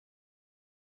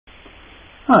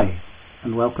Hi,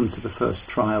 and welcome to the first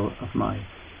trial of my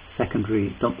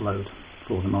secondary dump load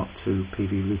for the Mk2i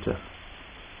PV router.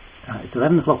 It's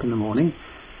 11 o'clock in the morning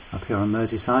up here on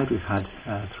Merseyside. We've had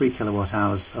 3 kilowatt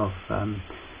hours of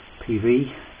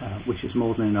PV, which is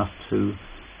more than enough to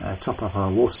top up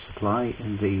our water supply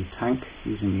in the tank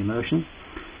using the immersion.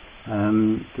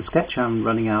 The sketch I'm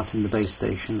running out in the base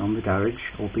station on the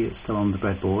garage, albeit still on the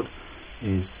breadboard,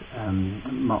 is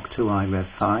Mk2i Rev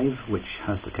 5, which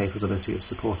has the capability of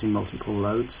supporting multiple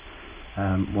loads,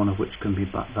 one of which can be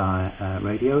via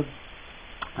radio.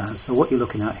 So what you're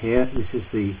looking at here, this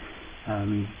is the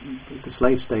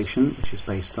slave station, which is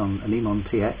based on an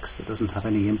Mk2i that doesn't have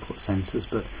any input sensors,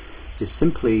 but is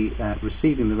simply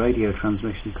receiving the radio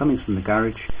transmission coming from the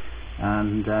garage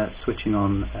and switching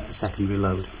on a secondary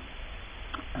load.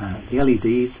 The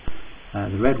LEDs,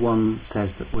 the red one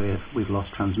says that we've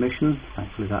lost transmission.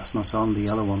 Thankfully that's not on. The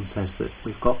yellow one says that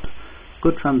we've got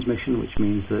good transmission, which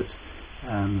means that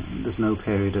there's no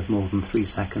period of more than 3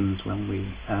 seconds when we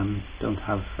don't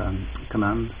have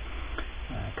command.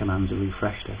 Commands are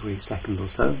refreshed every second or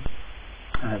so.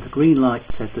 The green light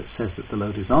says that the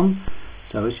load is on.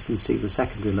 So as you can see, the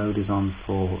secondary load is on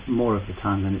for more of the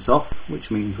time than it's off, which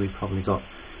means we've probably got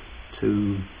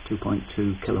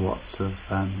 2.2 kilowatts of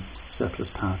surplus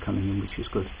power coming in, which is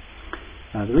good.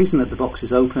 The reason that the box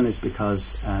is open is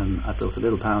because I built a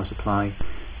little power supply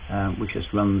which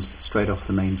just runs straight off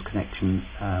the mains connection,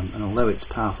 and although it's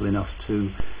powerful enough to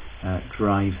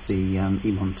drive the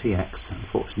Mk2i,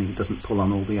 unfortunately it doesn't pull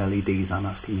on all the LEDs I'm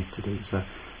asking it to do, so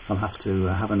I'll have to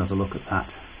have another look at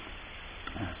that.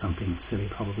 Something silly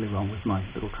probably wrong with my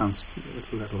little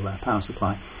power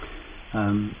supply.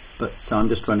 But so I'm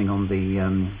just running on the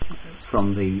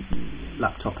from the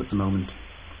laptop at the moment.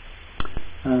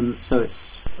 So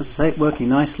it's, as I say, working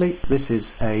nicely. This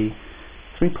is a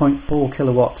 3.4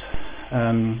 kilowatt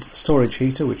storage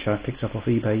heater which I picked up off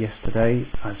eBay yesterday.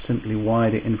 I've simply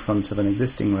wired it in front of an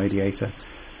existing radiator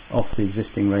off the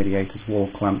existing radiator's wall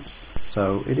clamps,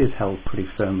 so it is held pretty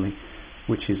firmly,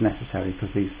 which is necessary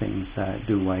because these things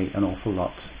do weigh an awful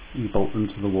lot. You bolt them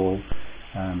to the wall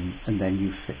and then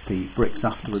you fit the bricks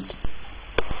afterwards.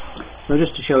 So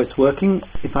just to show it's working,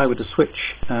 if I were to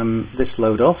switch this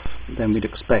load off, then we'd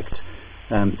expect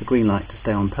the green light to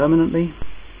stay on permanently.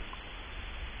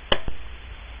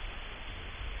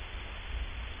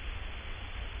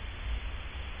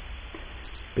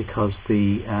 Because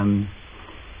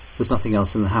there's nothing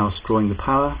else in the house drawing the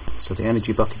power, so the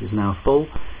energy bucket is now full.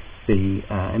 The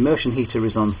immersion heater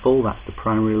is on full, that's the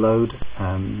primary load.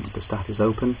 The stat is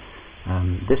open.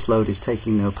 This load is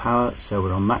taking no power, so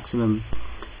we're on maximum.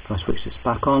 If I switch this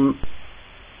back on,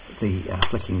 the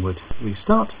flicking would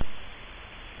restart.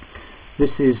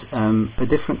 This is a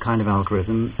different kind of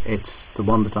algorithm. It's the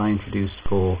one that I introduced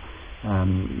for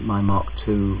my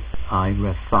Mk2i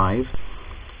Rev 5.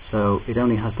 So it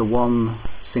only has the one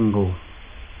single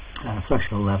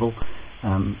threshold level,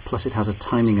 plus it has a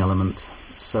timing element,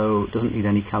 so it doesn't need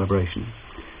any calibration.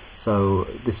 So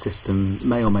this system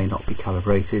may or may not be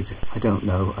calibrated. I don't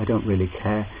know, I don't really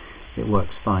care, it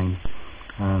works fine.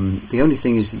 The only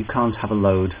thing is that you can't have a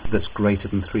load that's greater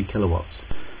than 3 kilowatts,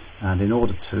 and in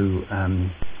order to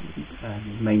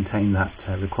maintain that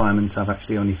requirement, I've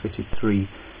actually only fitted 3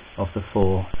 of the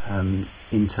 4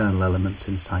 internal elements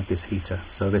inside this heater.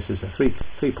 So this is a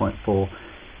 3.4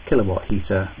 kilowatt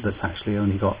heater that's actually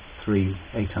only got 3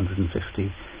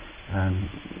 850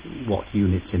 watt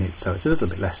units in it, so it's a little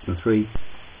bit less than 3,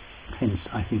 hence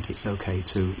I think it's okay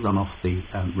to run off the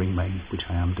ring main, which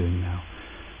I am doing now.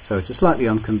 So it's a slightly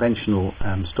unconventional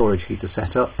storage heater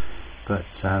setup, but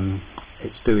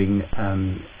it's doing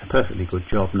a perfectly good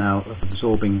job now of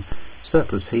absorbing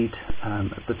surplus heat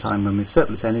at the time when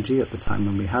surplus energy at the time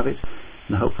when we have it,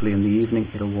 and hopefully in the evening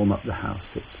it'll warm up the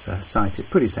house. It's sited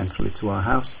pretty centrally to our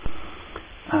house,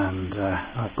 and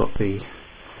I've got the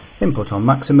input on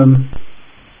maximum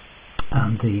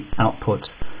and the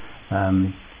output,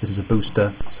 this is a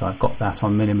booster, so I've got that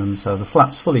on minimum, so the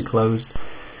flap's fully closed.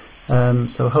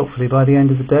 So hopefully by the end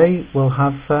of the day we'll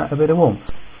have a bit of warmth.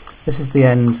 This is the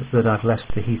end that I've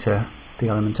left the heater, the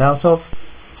element out of,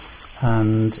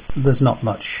 and there's not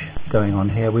much going on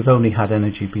here. We've only had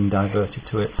energy being diverted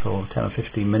to it for 10 or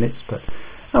 15 minutes, but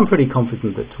I'm pretty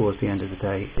confident that towards the end of the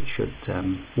day it should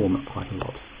warm up quite a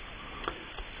lot.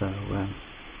 So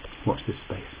watch this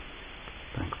space.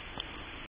 Thanks.